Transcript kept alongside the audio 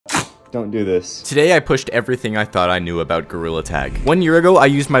Don't do this. Today I pushed everything I thought I knew about Gorilla Tag. 1 year ago, I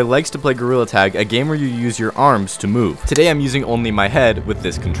used my legs to play Gorilla Tag, a game where you use your arms to move. Today I'm using only my head with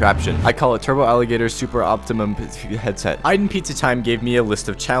this contraption. I call it Turbo Alligator Super Optimum Headset. Iden Pizza Time gave me a list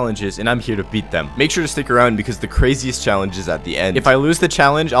of challenges and I'm here to beat them. Make sure to stick around because the craziest challenge is at the end. If I lose the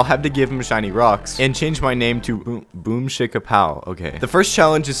challenge, I'll have to give him shiny rocks and change my name to Boom Shika Pow. Okay. The first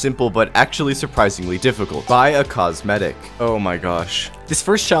challenge is simple but actually surprisingly difficult. Buy a cosmetic. Oh my gosh. This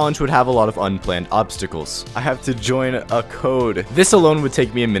first challenge would have a lot of unplanned obstacles. I have to join a code. This alone would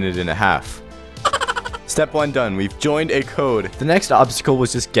take me a minute and a half. Step 1 done. We've joined a code. The next obstacle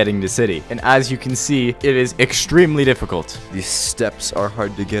was just getting to city. And as you can see, it is extremely difficult. These steps are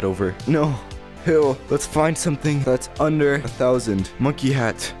hard to get over. No. Hill. Let's find something that's under 1,000. Monkey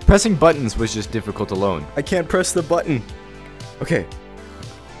hat. Pressing buttons was just difficult alone. I can't press the button. Okay.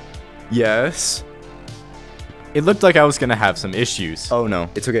 Yes. It looked like I was gonna have some issues. Oh no,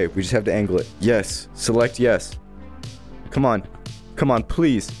 it's okay. We just have to angle it. Yes. Select yes. Come on. Come on,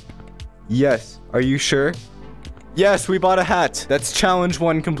 please. Yes. Are you sure? Yes, we bought a hat. That's challenge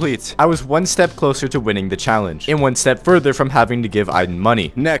 1 complete. I was 1 step closer to winning the challenge, and 1 step further from having to give Iden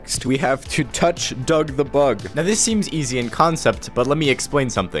money. Next, we have to touch Doug the Bug. Now this seems easy in concept, but let me explain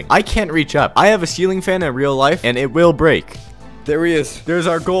something. I can't reach up. I have a ceiling fan in real life, and it will break. There he is. There's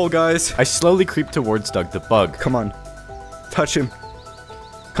our goal, guys. I slowly creep towards Doug the Bug. Come on. Touch him.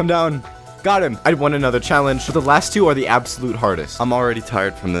 Come down. Got him. I won another challenge, but the last 2 are the absolute hardest. I'm already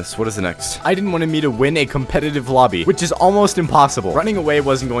tired from this. What is the next? Iden wanted me to win a competitive lobby, which is almost impossible. Running away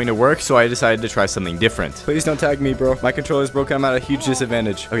wasn't going to work, so I decided to try something different. Please don't tag me, bro. My controller's broken. I'm at a huge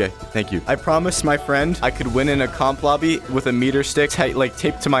disadvantage. Okay, thank you. I promised my friend I could win in a comp lobby with a meter stick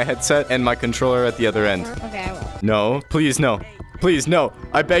taped to my headset and my controller at the other end. Okay, I will. No, please no. Please, no.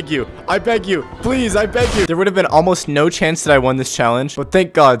 I beg you. I beg you. Please, I beg you. There would have been almost no chance that I won this challenge, but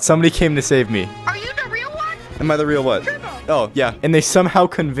thank God somebody came to save me. Are you the real one? Am I the real what? Turbo. Oh, yeah. And they somehow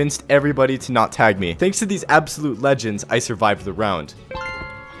convinced everybody to not tag me. Thanks to these absolute legends, I survived the round.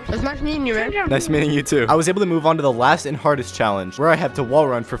 It's nice meeting you, man. Nice meeting you too. I was able to move on to the last and hardest challenge, where I had to wall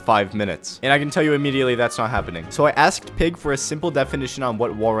run for 5 minutes. And I can tell you immediately that's not happening. So I asked Pig for a simple definition on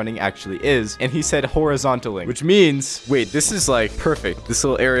what wall running actually is, and he said horizontaling, which means... Wait, this is like perfect. This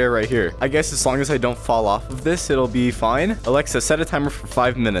little area right here. I guess as long as I don't fall off of this, it'll be fine. Alexa, set a timer for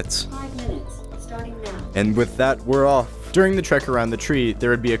 5 minutes. 5 minutes, starting now. And with that, we're off. During the trek around the tree,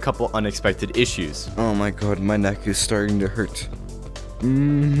 there would be a couple unexpected issues. Oh my God, my neck is starting to hurt.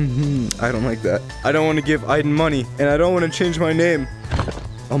 I don't like that. I don't want to give Iden money, and I don't want to change my name.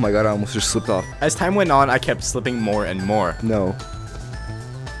 Oh my God, I almost just slipped off. As time went on, I kept slipping more and more. No.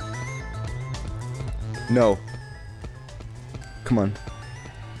 No. Come on.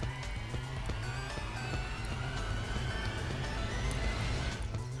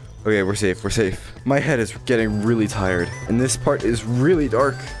 Okay, we're safe, we're safe. My head is getting really tired, and this part is really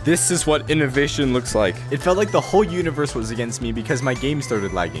dark. This is what innovation looks like. It felt like the whole universe was against me because my game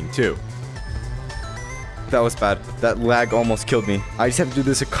started lagging too. That was bad. That lag almost killed me. I just have to do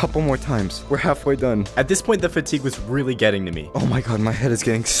this a couple more times. We're halfway done. At this point, the fatigue was really getting to me. Oh my God, my head is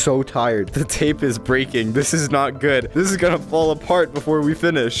getting so tired. The tape is breaking. This is not good. This is gonna fall apart before we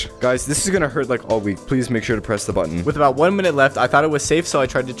finish. Guys, this is gonna hurt like all week. Please make sure to press the button. With about 1 minute left, I thought it was safe, so I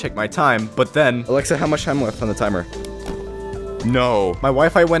tried to check my time, but then... Alexa, how much time left on the timer? No. My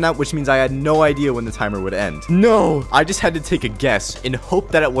Wi-Fi went out, which means I had no idea when the timer would end. No! I just had to take a guess and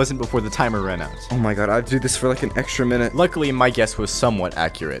hope that it wasn't before the timer ran out. Oh my God, I have to do this for like an extra minute. Luckily, my guess was somewhat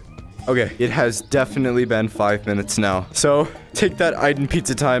accurate. Okay, it has definitely been 5 minutes now. So, take that Iden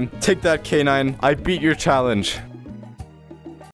Pizza Time. Take that K9. I beat your challenge.